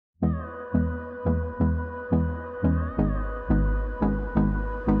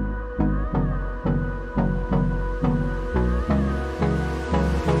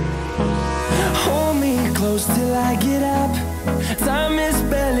close till I get up. Time is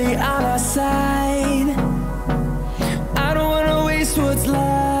barely on our side. I don't wanna waste what's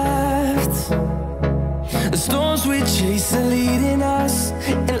left. The storms we chase are leading us,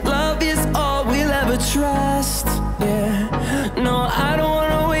 and love is all we'll ever trust. Yeah, no, I don't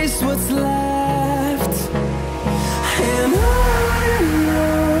wanna waste what's left. And on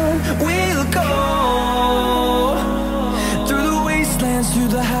we'll go, through the wastelands,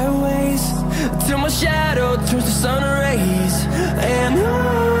 through the highways, till my shadow turns to sun rays. And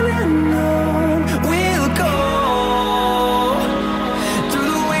on we'll go, through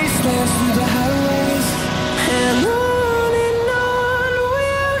the wastelands, through the highways, and on we'll go.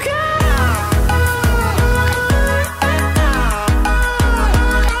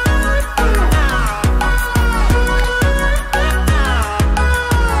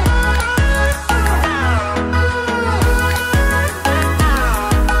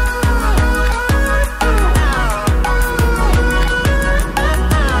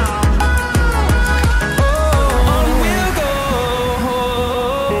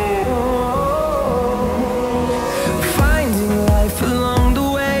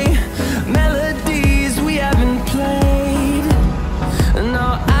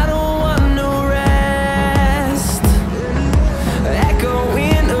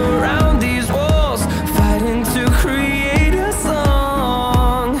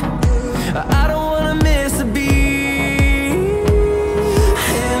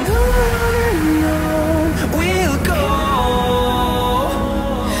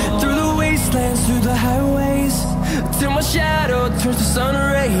 Through the highways, till my shadow turns to sun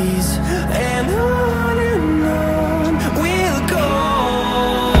rays. And on we'll go,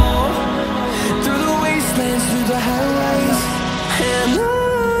 through the wastelands, through the highways, and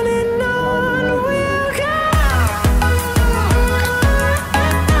on we'll go.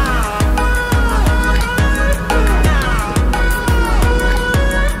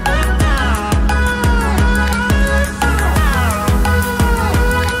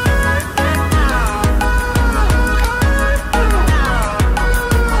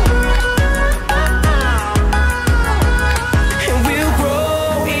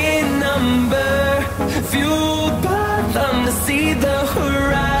 See the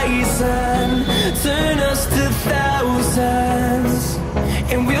horizon, turn us to thousands,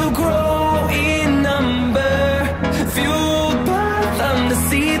 and we'll grow in number, fueled by them to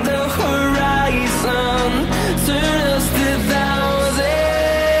see the horizon, turn us to thousands.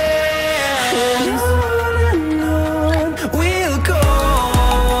 And on we'll go,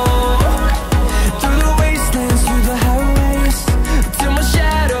 through the wastelands, through the highways, till my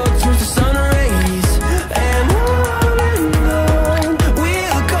shadow turns to sun rays. And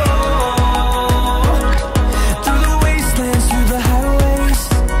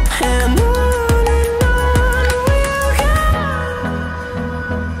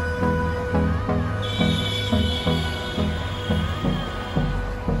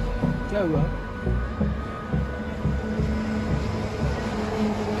क्या हुआ?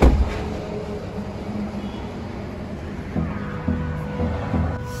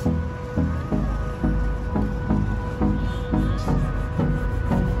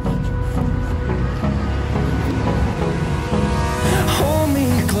 Hold me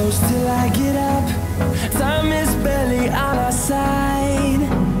close till I get up. Time is barely on our side.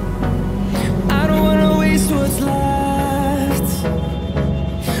 I don't wanna waste what's left.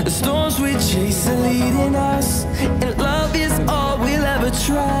 The storms we chase are leading us, and love is all we'll ever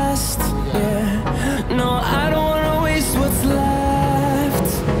trust. Yeah, no, I don't wanna waste what's left.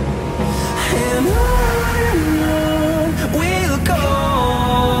 And on we'll go,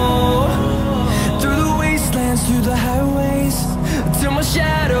 through the wastelands, through the highways, till my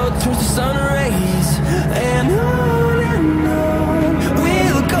shadow turns to sun rays. And on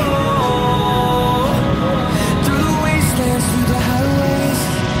we'll go, through the wastelands, through the highways,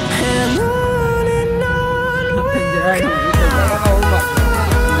 and on we'll go.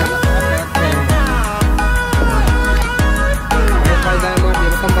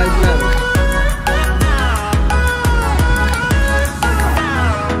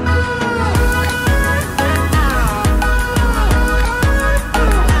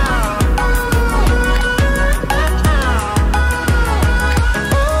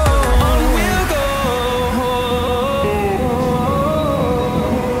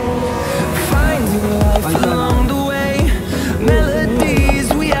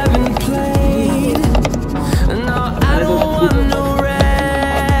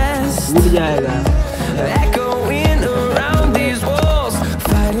 टूट जाएगा।